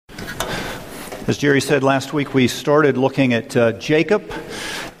As Jerry said last week, we started looking at Jacob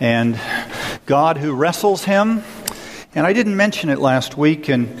and God who wrestles him. And I didn't mention it last week,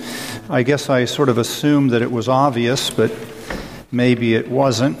 and I guess I sort of assumed that it was obvious, but maybe it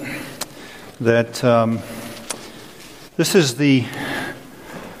wasn't, that this is the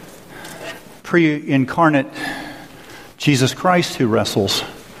pre-incarnate Jesus Christ who wrestles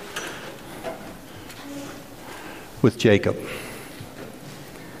with Jacob.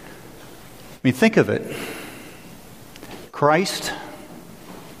 I mean, think of it. Christ,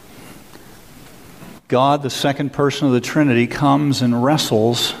 God, the second person of the Trinity, comes and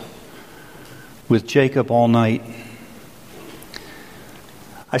wrestles with Jacob all night.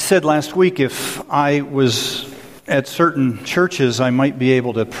 I said last week if I was at certain churches, I might be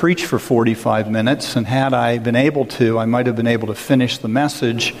able to preach for 45 minutes, and had I been able to, I might have been able to finish the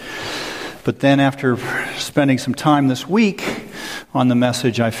message. But then after spending some time this week on the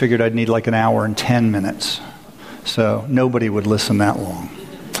message, I figured I'd need like an hour and 10 minutes. So nobody would listen that long.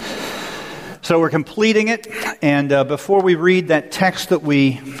 So we're completing it. And before we read that text that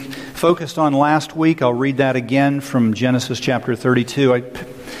we focused on last week, I'll read that again from Genesis chapter 32. I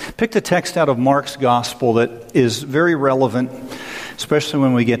picked a text out of Mark's gospel that is very relevant, especially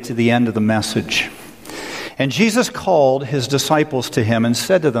when we get to the end of the message. And Jesus called his disciples to him and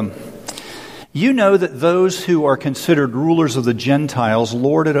said to them, "You know that those who are considered rulers of the Gentiles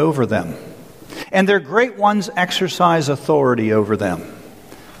lord it over them, and their great ones exercise authority over them.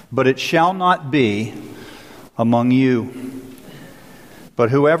 But it shall not be among you. But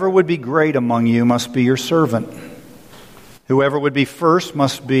whoever would be great among you must be your servant. Whoever would be first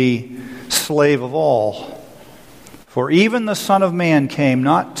must be slave of all. For even the Son of Man came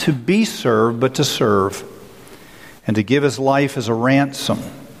not to be served, but to serve, and to give his life as a ransom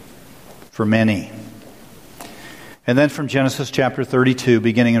for many." And then from Genesis chapter 32,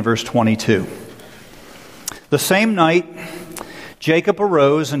 beginning in verse 22. "The same night Jacob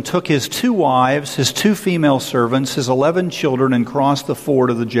arose and took his 2 wives, his 2 female servants, his 11 children, and crossed the ford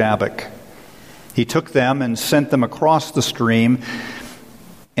of the Jabbok. He took them and sent them across the stream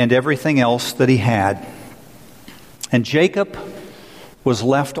and everything else that he had. And Jacob was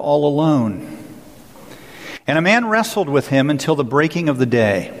left all alone. And a man wrestled with him until the breaking of the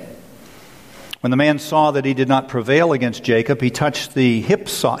day. When the man saw that he did not prevail against Jacob, he touched his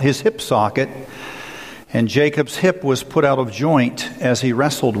hip socket, and Jacob's hip was put out of joint as he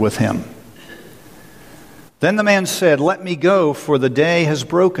wrestled with him. Then the man said, 'Let me go, for the day has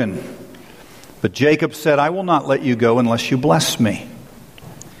broken.' But Jacob said, 'I will not let you go unless you bless me.'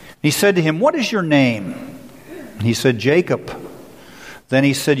 He said to him, 'What is your name?' And he said, 'Jacob.' Then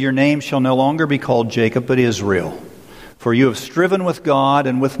he said, 'Your name shall no longer be called Jacob, but Israel. For you have striven with God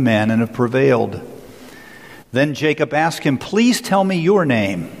and with men and have prevailed.' Then Jacob asked him, 'Please tell me your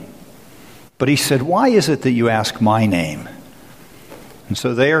name.' But he said, 'Why is it that you ask my name?' And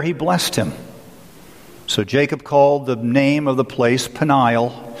so there he blessed him. So Jacob called the name of the place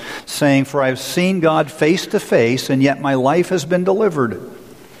Peniel, saying, 'For I have seen God face to face, and yet my life has been delivered.'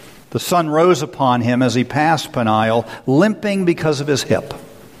 The sun rose upon him as he passed Peniel, limping because of his hip.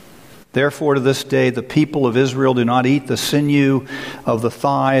 Therefore, to this day, the people of Israel do not eat the sinew of the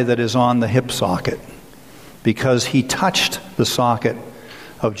thigh that is on the hip socket, because he touched the socket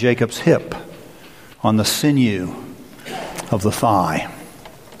of Jacob's hip on the sinew of the thigh."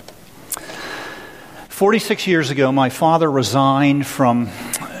 46 years ago, my father resigned from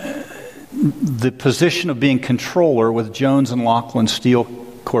the position of being controller with Jones and Laughlin Steel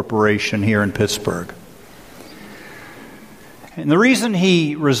Corporation here in Pittsburgh. And the reason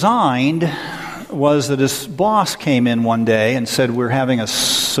he resigned was that his boss came in one day and said, "We're having a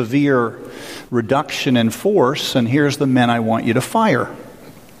severe reduction in force, and here's the men I want you to fire."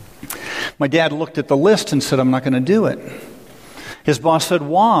 My dad looked at the list and said, "I'm not going to do it." His boss said,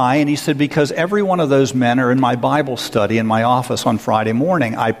 "Why?" And he said, "Because every one of those men are in my Bible study in my office on Friday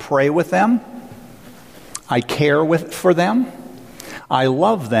morning. I pray with them. I care for them. I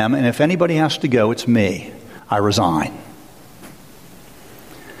love them. And if anybody has to go, it's me. I resign."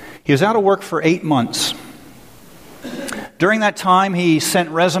 He was out of work for 8 months. During that time, he sent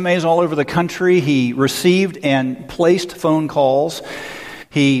resumes all over the country. He received and placed phone calls.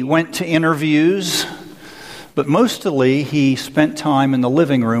 He went to interviews. But mostly, he spent time in the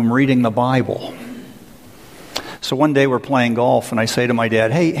living room reading the Bible. So one day we're playing golf, and I say to my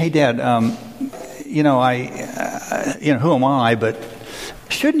dad, Hey, Dad, who am I? But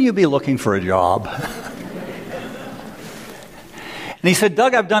shouldn't you be looking for a job?" And he said,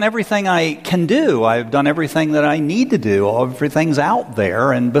 "Doug, I've done everything I can do. I've done everything that I need to do. Everything's out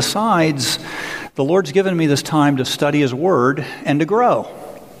there. And besides, the Lord's given me this time to study His Word and to grow."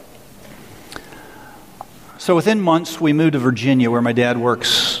 So within months, we moved to Virginia, where my dad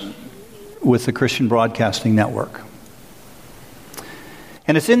works with the Christian Broadcasting Network.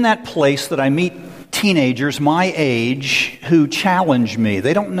 And it's in that place that I meet teenagers my age who challenge me.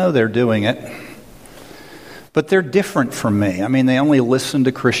 They don't know they're doing it, but they're different from me. I mean, they only listen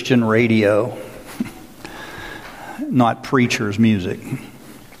to Christian radio, not preachers' music.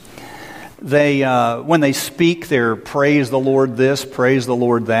 They, when they speak, they're praise the Lord this, praise the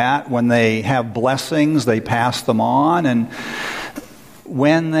Lord that. When they have blessings, they pass them on. And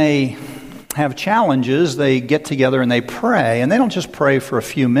when they have challenges, they get together and they pray. And they don't just pray for a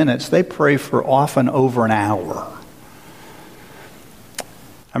few minutes, they pray for often over an hour.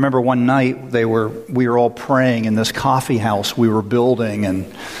 I remember one night we were all praying in this coffee house we were building,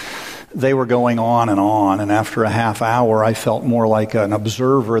 and they were going on, and after a half hour, I felt more like an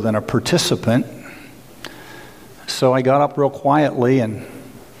observer than a participant. So I got up real quietly and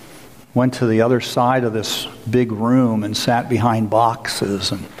went to the other side of this big room and sat behind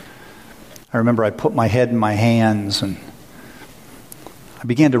boxes. And I remember I put my head in my hands and I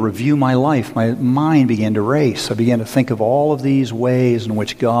began to review my life. My mind began to race. I began to think of all of these ways in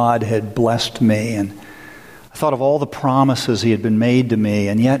which God had blessed me, and I thought of all the promises He had been made to me,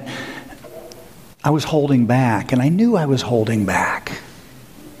 and yet I was holding back, and I knew I was holding back.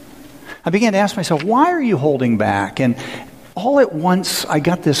 I began to ask myself, why are you holding back? And all at once, I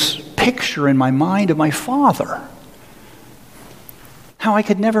got this picture in my mind of my father, how I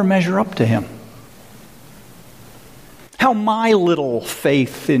could never measure up to him, how my little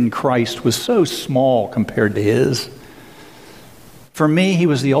faith in Christ was so small compared to his. For me, he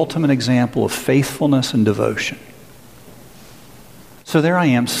was the ultimate example of faithfulness and devotion. So there I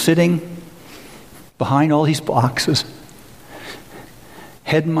am, sitting behind all these boxes,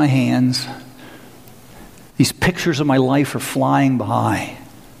 head in my hands. These pictures of my life are flying by.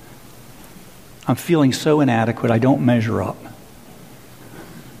 I'm feeling so inadequate, I don't measure up.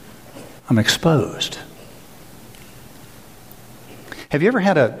 I'm exposed. Have you ever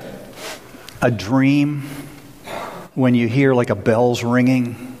had a dream when you hear like a bell's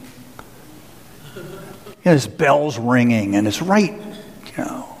ringing? There's bells ringing, and it's right,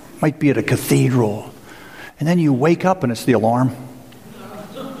 might be at a cathedral. And then you wake up and it's the alarm.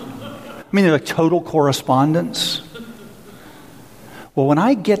 I mean, they're like total correspondence. Well, when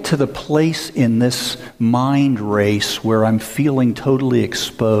I get to the place in this mind race where I'm feeling totally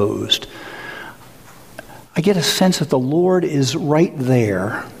exposed, I get a sense that the Lord is right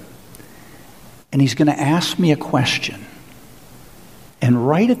there, and He's going to ask me a question. And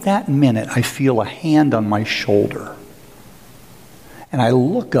right at that minute, I feel a hand on my shoulder. And I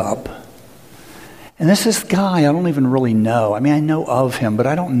look up, and this is this guy I don't even really know. I mean, I know of him, but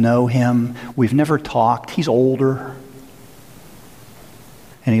I don't know him. We've never talked. He's older.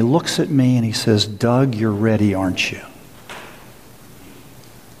 And he looks at me and he says, "Doug, you're ready, aren't you?"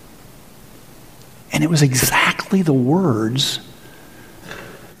 And it was exactly the words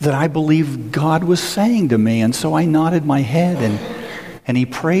that I believe God was saying to me. And so I nodded my head, and he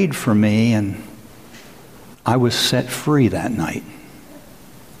prayed for me, and I was set free that night.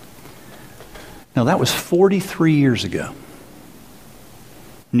 Now, that was 43 years ago,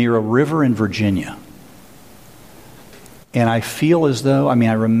 near a river in Virginia. And I feel as though, I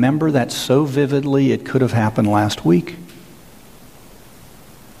remember that so vividly, it could have happened last week.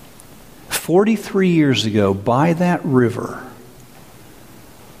 43 years ago, by that river,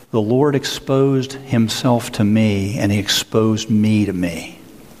 the Lord exposed Himself to me, and He exposed me to me.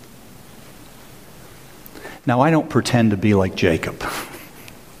 Now, I don't pretend to be like Jacob.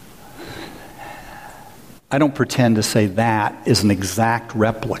 I don't pretend to say that is an exact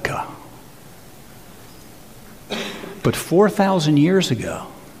replica. But 4,000 years ago,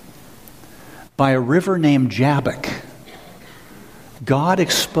 by a river named Jabbok, God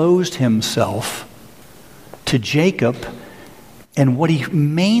exposed Himself to Jacob, and what He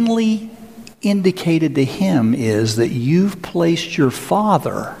mainly indicated to him is that you've placed your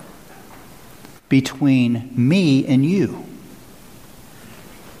father between me and you.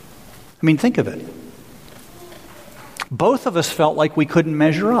 I mean, think of it. Both of us felt like we couldn't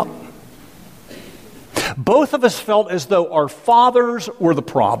measure up. Both of us felt as though our fathers were the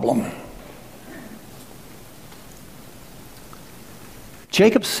problem.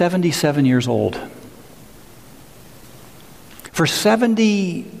 Jacob's 77 years old. For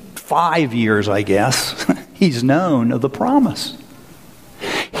 75 years, I guess, he's known of the promise.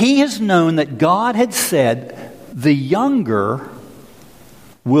 He has known that God had said the younger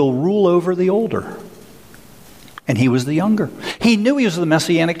will rule over the older. And he was the younger. He knew he was the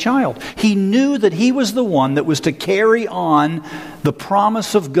Messianic child. He knew that he was the one that was to carry on the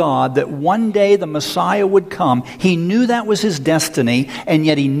promise of God that one day the Messiah would come. He knew that was his destiny, and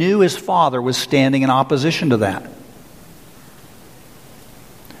yet he knew his father was standing in opposition to that.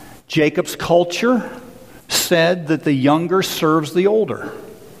 Jacob's culture said that the younger serves the older.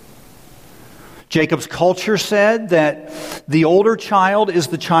 Jacob's culture said that the older child is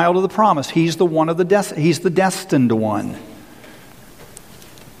the child of the promise. He's the one of he's the destined one.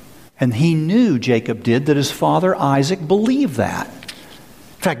 And he knew, Jacob did, that his father Isaac believed that.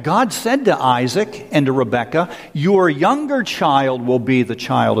 In fact, God said to Isaac and to Rebekah, your younger child will be the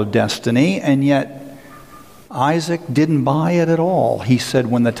child of destiny, and yet Isaac didn't buy it at all. He said,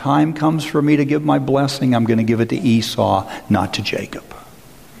 when the time comes for me to give my blessing, I'm going to give it to Esau, not to Jacob.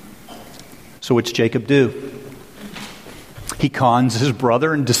 So what's Jacob do? He cons his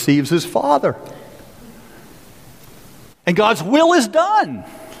brother and deceives his father. And God's will is done.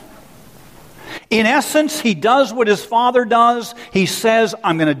 In essence, he does what his father does. He says,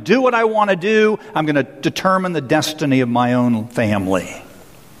 I'm going to do what I want to do. I'm going to determine the destiny of my own family.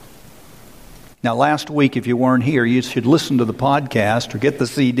 Now, last week, if you weren't here, you should listen to the podcast or get the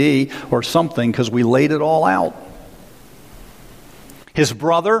CD or something, because we laid it all out. His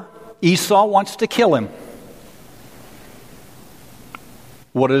brother Esau wants to kill him.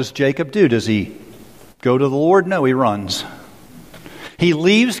 What does Jacob do? Does he go to the Lord? No, he runs. He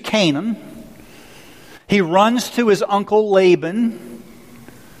leaves Canaan. He runs to his uncle Laban.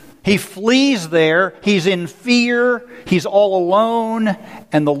 He flees there. He's in fear. He's all alone.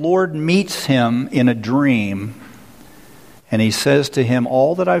 And the Lord meets him in a dream. And he says to him,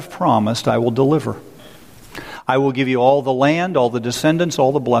 all that I've promised, I will deliver. I will give you all the land, all the descendants,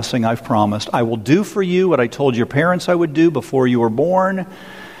 all the blessing I've promised. I will do for you what I told your parents I would do before you were born.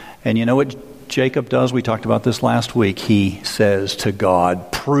 And you know what Jacob does? We talked about this last week. He says to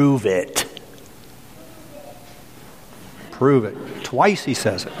God, prove it. Prove it. Twice he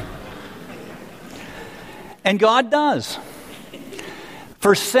says it. And God does.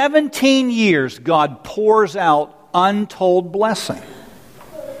 For 17 years, God pours out untold blessing.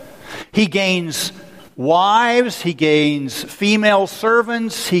 He gains wives, he gains female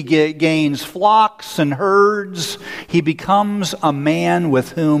servants, he gains flocks and herds. He becomes a man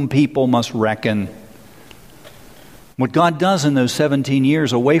with whom people must reckon. What God does in those 17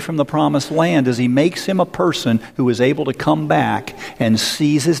 years away from the promised land is he makes him a person who is able to come back and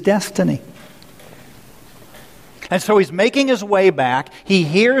seize his destiny. And so he's making his way back. He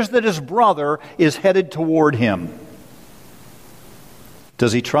hears that his brother is headed toward him.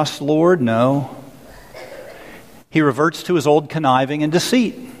 Does he trust the Lord? No. He reverts to his old conniving and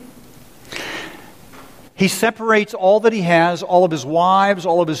deceit. He separates all that he has, all of his wives,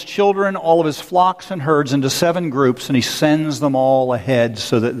 all of his children, all of his flocks and herds into 7 groups, and he sends them all ahead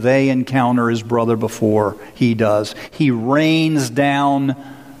so that they encounter his brother before he does. He rains down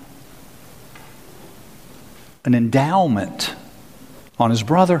an endowment on his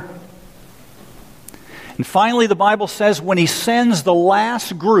brother. And finally, the Bible says when he sends the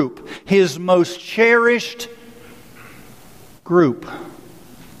last group, his most cherished group,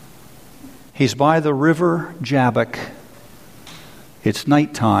 he's by the river Jabbok. It's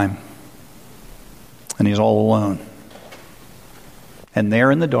nighttime, and he's all alone. And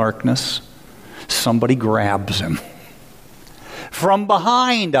there in the darkness, somebody grabs him from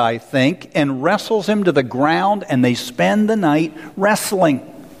behind, I think, and wrestles him to the ground, and they spend the night wrestling.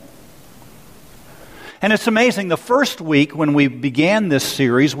 And it's amazing. The first week when we began this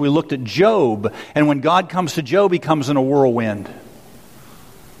series, we looked at Job. And when God comes to Job, he comes in a whirlwind.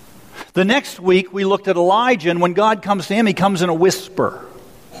 The next week, we looked at Elijah. And when God comes to him, he comes in a whisper.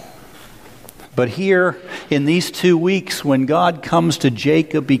 But here, in these 2 weeks, when God comes to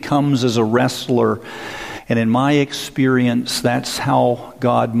Jacob, he comes as a wrestler. And in my experience, that's how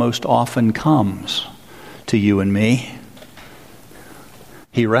God most often comes to you and me.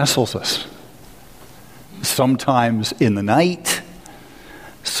 He wrestles us. Sometimes in the night,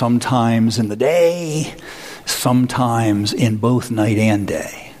 sometimes in the day, sometimes in both night and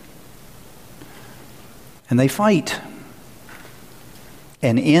day. And they fight.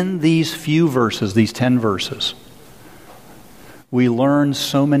 And in these few verses, these 10 verses, we learn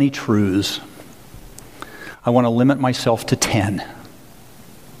so many truths. I want to limit myself to 10.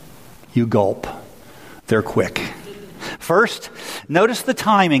 You gulp. They're quick. First, notice the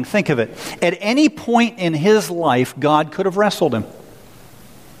timing. Think of it. At any point in his life, God could have wrestled him.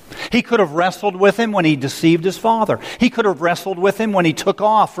 He could have wrestled with him when he deceived his father. He could have wrestled with him when he took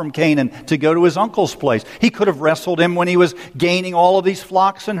off from Canaan to go to his uncle's place. He could have wrestled him when he was gaining all of these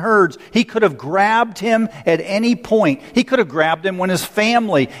flocks and herds. He could have grabbed him at any point. He could have grabbed him when his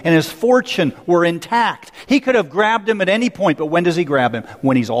family and his fortune were intact. He could have grabbed him at any point, but when does he grab him?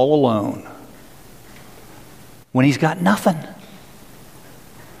 When he's all alone. When he's got nothing.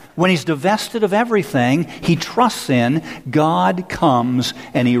 When he's divested of everything, he trusts in, God comes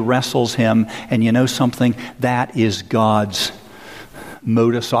and he wrestles him. And you know something? That is God's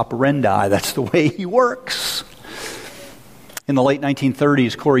modus operandi. That's the way he works. In the late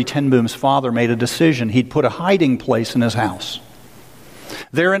 1930s, Corrie ten Boom's father made a decision. He'd put a hiding place in his house.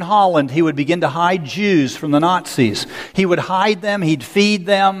 There in Holland, he would begin to hide Jews from the Nazis. He would hide them, he'd feed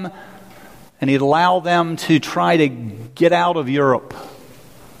them, and he'd allow them to try to get out of Europe.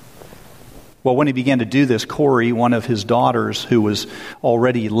 Well, when he began to do this, Corrie, one of his daughters, who was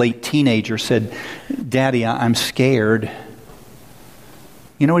already a late teenager, said, "Daddy, I'm scared."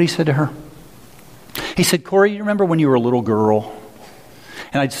 You know what he said to her? He said, "Corrie, you remember when you were a little girl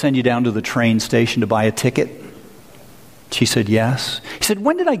and I'd send you down to the train station to buy a ticket?" She said, "Yes." He said,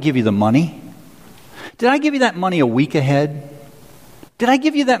 "When did I give you the money? Did I give you that money a week ahead? Did I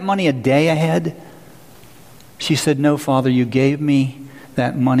give you that money a day ahead?" She said, "No, Father, you gave me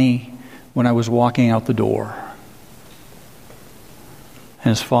that money when I was walking out the door."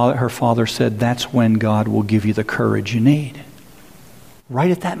 And her father said, "That's when God will give you the courage you need." Right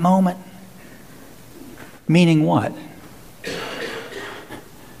at that moment. Meaning what?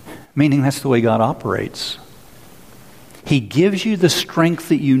 Meaning that's the way God operates. He gives you the strength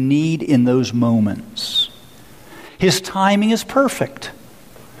that you need in those moments. His timing is perfect.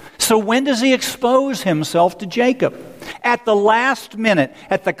 So when does he expose himself to Jacob? At the last minute,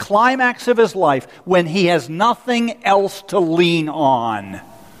 at the climax of his life, when he has nothing else to lean on.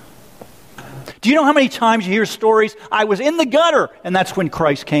 Do you know how many times you hear stories, "I was in the gutter, and that's when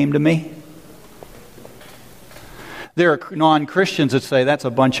Christ came to me"? There are non-Christians that say that's a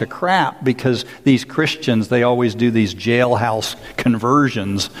bunch of crap because these Christians, they always do these jailhouse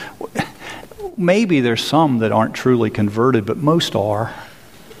conversions. Maybe there's some that aren't truly converted, but most are.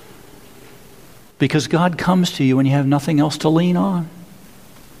 Because God comes to you when you have nothing else to lean on.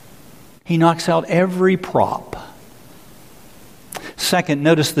 He knocks out every prop. Second,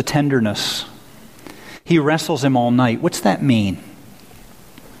 notice the tenderness. He wrestles him all night. What's that mean?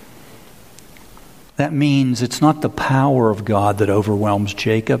 That means it's not the power of God that overwhelms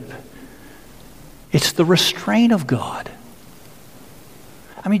Jacob. It's the restraint of God.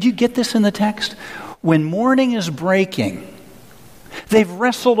 I mean, do you get this in the text? When morning is breaking, they've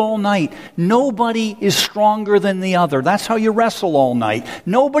wrestled all night. Nobody is stronger than the other. That's how you wrestle all night.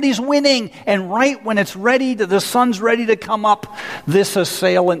 Nobody's winning. And right when it's ready, the sun's ready to come up, this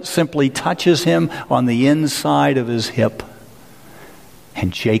assailant simply touches him on the inside of his hip.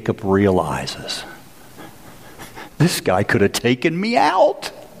 And Jacob realizes, this guy could have taken me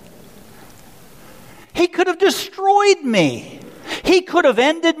out. He could have destroyed me. He could have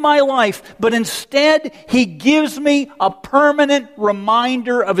ended my life, but instead he gives me a permanent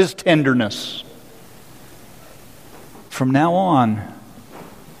reminder of his tenderness. From now on,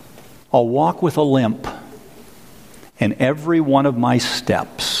 I'll walk with a limp, and every one of my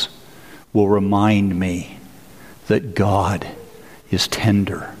steps will remind me that God is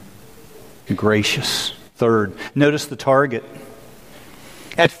tender and gracious. Third, notice the target.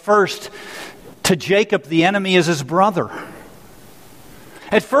 At first, to Jacob, the enemy is his brother.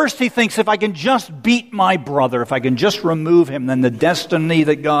 At first he thinks, if I can just beat my brother, if I can just remove him, then the destiny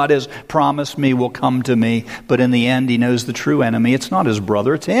that God has promised me will come to me. But in the end, he knows the true enemy. It's not his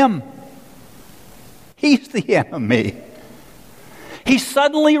brother, it's him. He's the enemy. He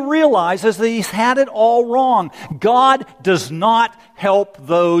suddenly realizes that he's had it all wrong. God does not help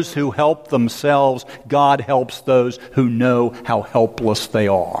those who help themselves. God helps those who know how helpless they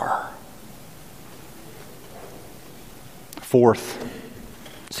are. Fourth,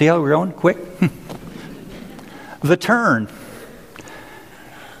 see how we're going? Quick. The turn.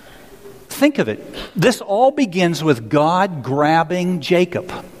 Think of it. This all begins with God grabbing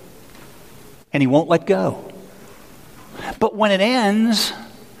Jacob. And he won't let go. But when it ends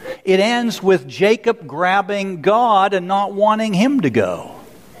with Jacob grabbing God and not wanting him to go.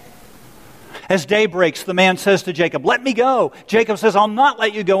 As day breaks, the man says to Jacob, "Let me go." Jacob says, "I'll not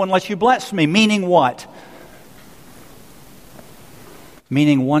let you go unless you bless me." Meaning what?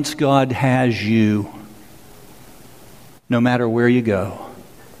 Meaning once God has you, no matter where you go,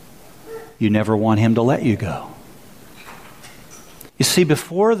 you never want him to let you go. You see,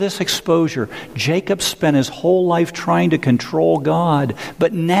 before this exposure, Jacob spent his whole life trying to control God.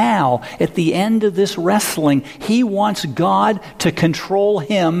 But now, at the end of this wrestling, he wants God to control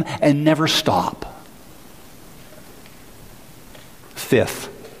him and never stop. Fifth,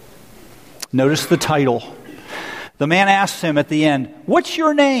 notice the title. The man asks him at the end, "What's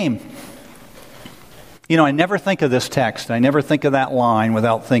your name?" You know, I never think of this text. I never think of that line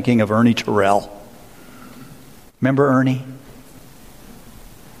without thinking of Ernie Terrell. Remember Ernie?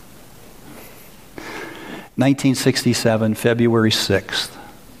 1967, February 6th,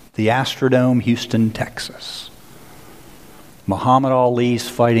 the Astrodome, Houston, Texas. Muhammad Ali's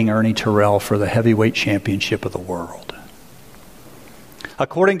fighting Ernie Terrell for the heavyweight championship of the world.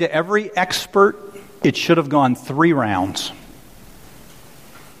 According to every expert, it should have gone 3 rounds.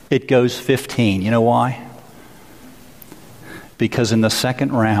 It goes 15. You know why? Because in the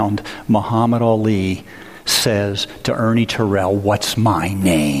second round, Muhammad Ali says to Ernie Terrell, "What's my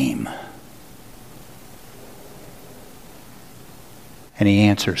name?" And he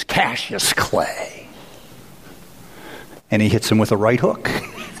answers, "Cassius Clay." And he hits him with a right hook.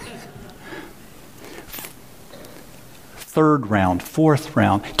 Third round, fourth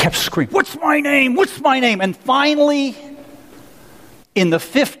round, kept screaming, "What's my name? What's my name?" And finally, in the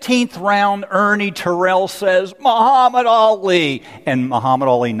 15th round, Ernie Terrell says, "Muhammad Ali." And Muhammad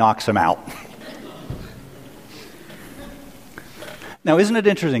Ali knocks him out. Now, isn't it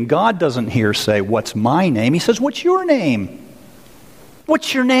interesting? God doesn't here say, "What's my name?" He says, "What's your name?"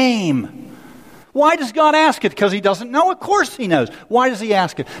 What's your name? Why does God ask it? Because he doesn't know? Of course he knows. Why does he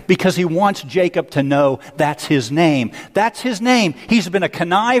ask it? Because he wants Jacob to know that's his name. That's his name. He's been a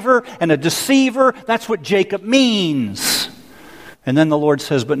conniver and a deceiver. That's what Jacob means. And then the Lord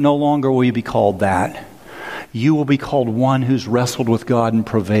says, "But no longer will you be called that. You will be called one who's wrestled with God and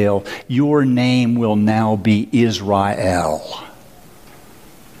prevailed. Your name will now be Israel."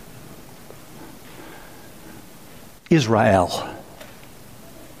 Israel.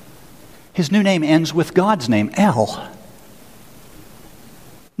 His new name ends with God's name, El.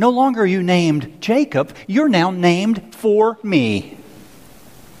 No longer are you named Jacob, you're now named for me.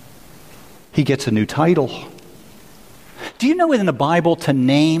 He gets a new title. Do you know in the Bible to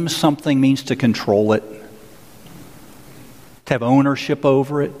name something means to control it? To have ownership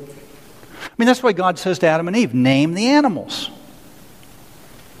over it? I mean, that's why God says to Adam and Eve, "Name the animals.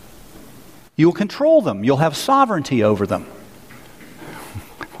 You'll control them. You'll have sovereignty over them."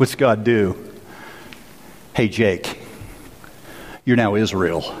 What's God do? "Hey, Jake, you're now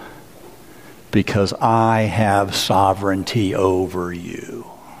Israel because I have sovereignty over you."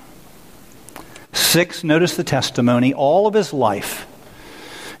 6, notice the testimony. All of his life,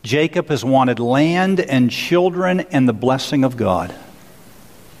 Jacob has wanted land and children and the blessing of God.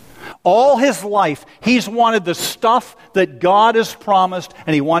 All his life, he's wanted the stuff that God has promised,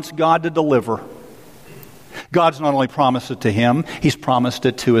 and he wants God to deliver. God's not only promised it to him, he's promised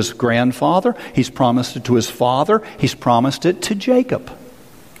it to his grandfather, he's promised it to his father, he's promised it to Jacob.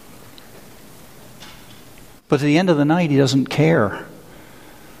 But at the end of the night, he doesn't care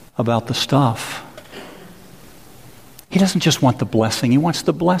about the stuff. He doesn't just want the blessing, he wants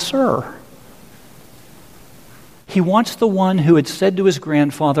the blesser. He wants the one who had said to his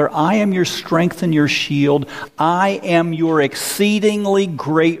grandfather, "I am your strength and your shield. I am your exceedingly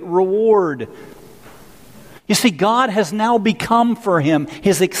great reward." You see, God has now become for him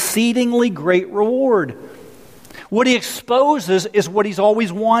his exceedingly great reward. What he exposes is what he's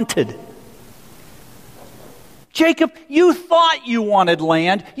always wanted. Jacob, you thought you wanted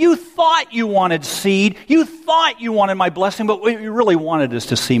land. You thought you wanted seed. You thought you wanted my blessing, but what you really wanted is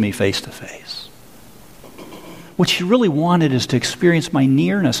to see me face to face. What you really wanted is to experience my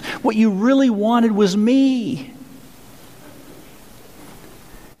nearness. What you really wanted was me.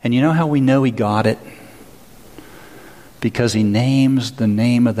 And you know how we know he got it? Because he names the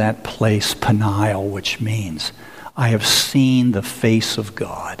name of that place Peniel, which means I have seen the face of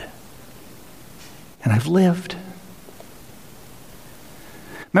God. And I've lived.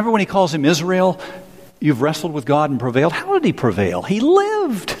 Remember when he calls him Israel? You've wrestled with God and prevailed. How did he prevail? He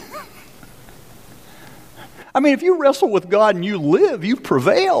lived. I mean, if you wrestle with God and you live, you've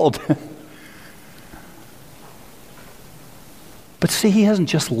prevailed. But see, he hasn't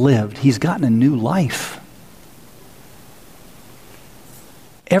just lived. He's gotten a new life.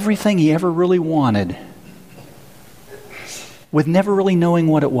 Everything he ever really wanted, with never really knowing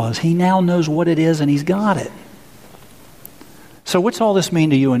what it was, he now knows what it is and he's got it. So what's all this mean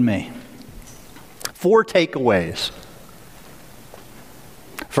to you and me? 4 takeaways.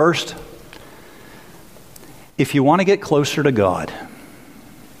 First, if you want to get closer to God,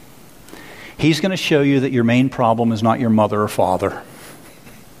 he's going to show you that your main problem is not your mother or father.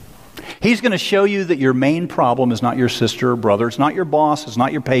 He's going to show you that your main problem is not your sister or brother. It's not your boss. It's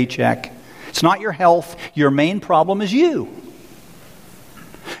not your paycheck. It's not your health. Your main problem is you.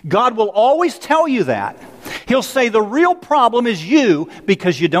 God will always tell you that. He'll say the real problem is you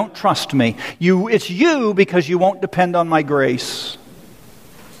because you don't trust me. It's you because you won't depend on my grace.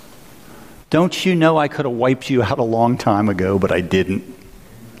 Don't you know I could have wiped you out a long time ago, but I didn't?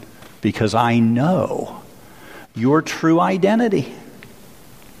 Because I know your true identity.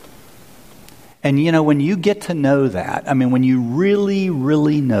 And you know, when you get to know that, when you really,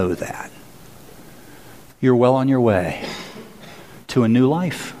 really know that, you're well on your way to a new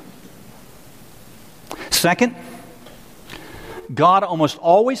life. Second, God almost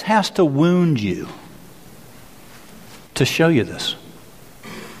always has to wound you to show you this.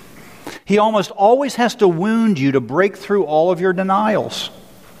 He almost always has to wound you to break through all of your denials.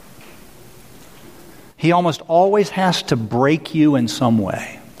 He almost always has to break you in some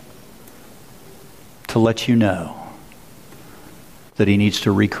way to let you know that He needs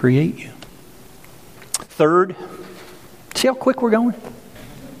to recreate you. Third, see how quick we're going?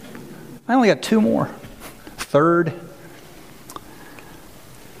 I only got 2 more. Third,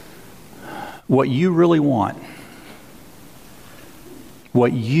 what you really want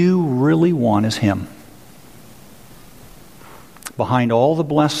is Him. Behind all the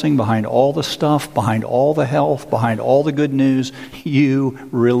blessing, behind all the stuff, behind all the health, behind all the good news, you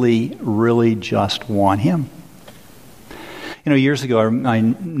really, really just want Him. Years ago, I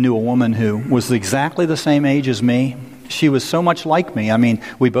knew a woman who was exactly the same age as me. She was so much like me.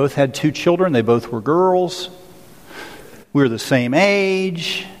 We both had 2 children. They both were girls. We were the same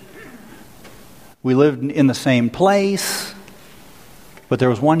age. We lived in the same place. But there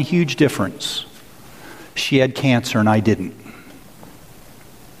was one huge difference. She had cancer and I didn't.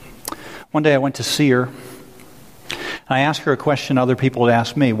 One day I went to see her. I asked her a question other people had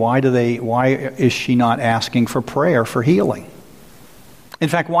asked me. Why is she not asking for prayer for healing? In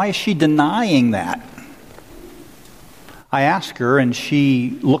fact, why is she denying that? I asked her, and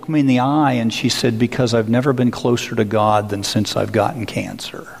she looked me in the eye, and she said, because I've never been closer to God than since I've gotten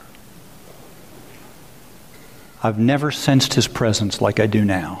cancer. I've never sensed His presence like I do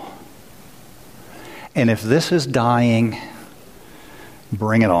now. And if this is dying,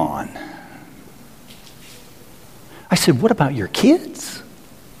 bring it on. I said, what about your kids?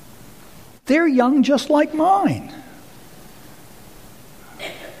 They're young just like mine.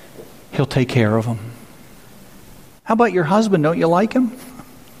 He'll take care of them. How about your husband? Don't you like him?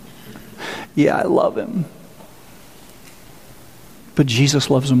 Yeah, I love him. But Jesus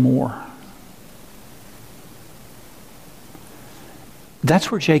loves him more. That's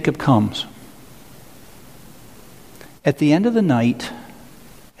where Jacob comes. At the end of the night,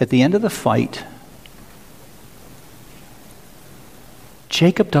 at the end of the fight,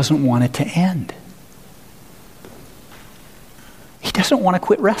 Jacob doesn't want it to end. He doesn't want to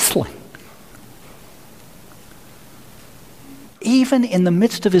quit wrestling. Even in the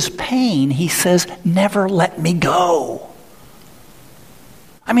midst of his pain, he says, never let me go.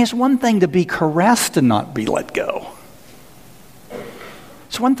 It's one thing to be caressed and not be let go.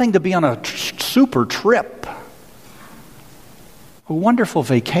 It's one thing to be on a super trip, a wonderful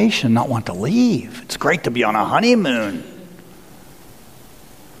vacation, not want to leave. It's great to be on a honeymoon.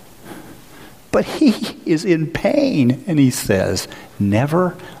 But he is in pain, and he says,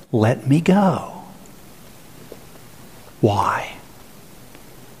 never let me go. Why?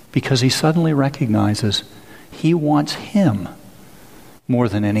 Because he suddenly recognizes he wants Him more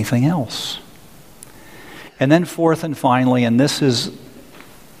than anything else. And then fourth and finally, and this is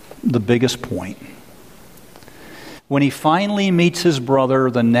the biggest point, when he finally meets his brother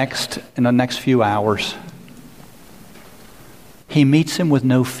in the next few hours, he meets him with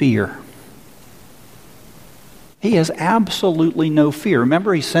no fear. He has absolutely no fear.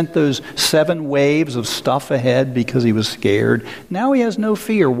 Remember, he sent those 7 waves of stuff ahead because he was scared. Now he has no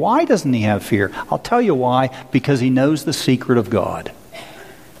fear. Why doesn't he have fear? I'll tell you why. Because he knows the secret of God.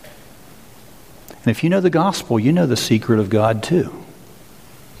 And if you know the gospel, you know the secret of God too.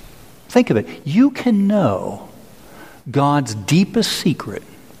 Think of it. You can know God's deepest secret.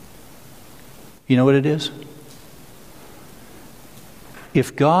 You know what it is?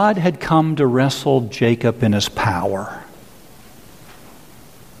 If God had come to wrestle Jacob in his power,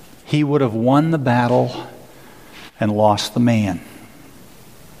 he would have won the battle and lost the man.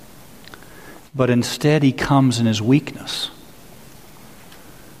 But instead, he comes in his weakness,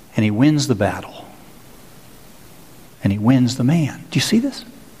 and he wins the battle, and he wins the man. Do you see this?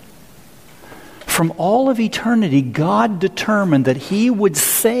 From all of eternity, God determined that He would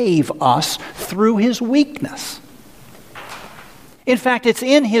save us through His weakness. In fact, it's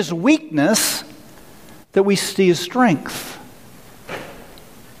in his weakness that we see his strength.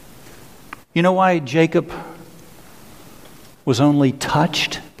 You know why Jacob was only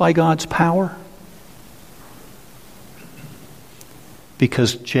touched by God's power?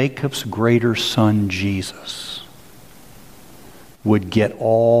 Because Jacob's greater son, Jesus, would get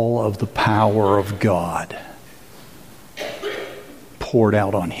all of the power of God poured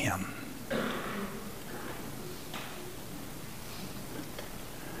out on him.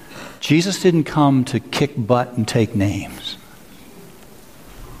 Jesus didn't come to kick butt and take names.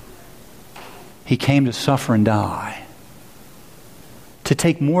 He came to suffer and die, to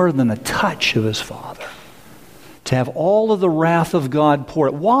take more than a touch of his Father, to have all of the wrath of God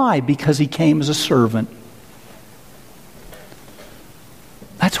poured. Why? Because he came as a servant.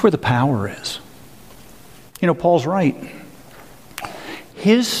 That's where the power is. You know, Paul's right.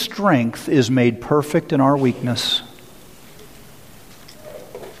 His strength is made perfect in our weakness.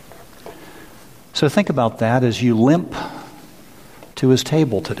 So think about that as you limp to his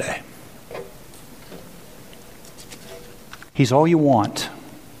table today. He's all you want.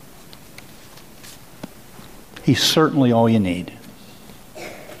 He's certainly all you need.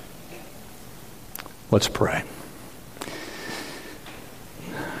 Let's pray.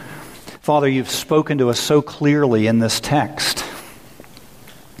 Father, you've spoken to us so clearly in this text.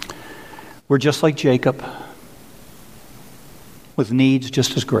 We're just like Jacob, with needs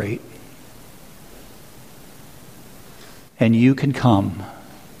just as great. And you can come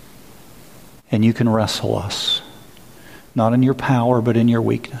and you can wrestle us, not in your power, but in your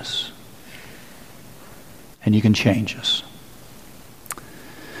weakness. And you can change us.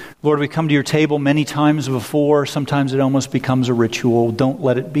 Lord, we come to your table many times before. Sometimes it almost becomes a ritual. Don't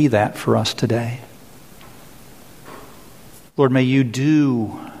let it be that for us today. Lord, may you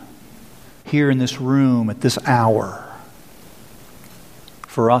do here in this room at this hour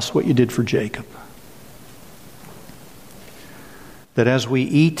for us what you did for Jacob. That as we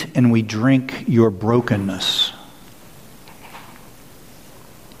eat and we drink your brokenness,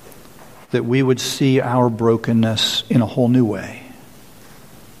 that we would see our brokenness in a whole new way.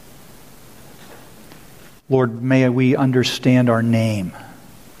 Lord, may we understand our name.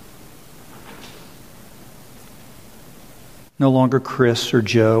 No longer Chris or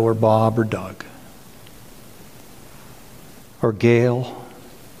Joe or Bob or Doug or Gail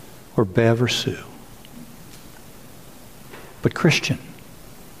or Bev or Sue, but Christian.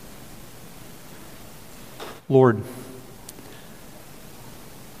 Lord,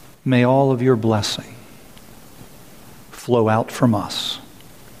 may all of your blessing flow out from us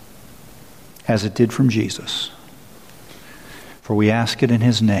as it did from Jesus. For we ask it in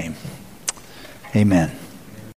his name. Amen.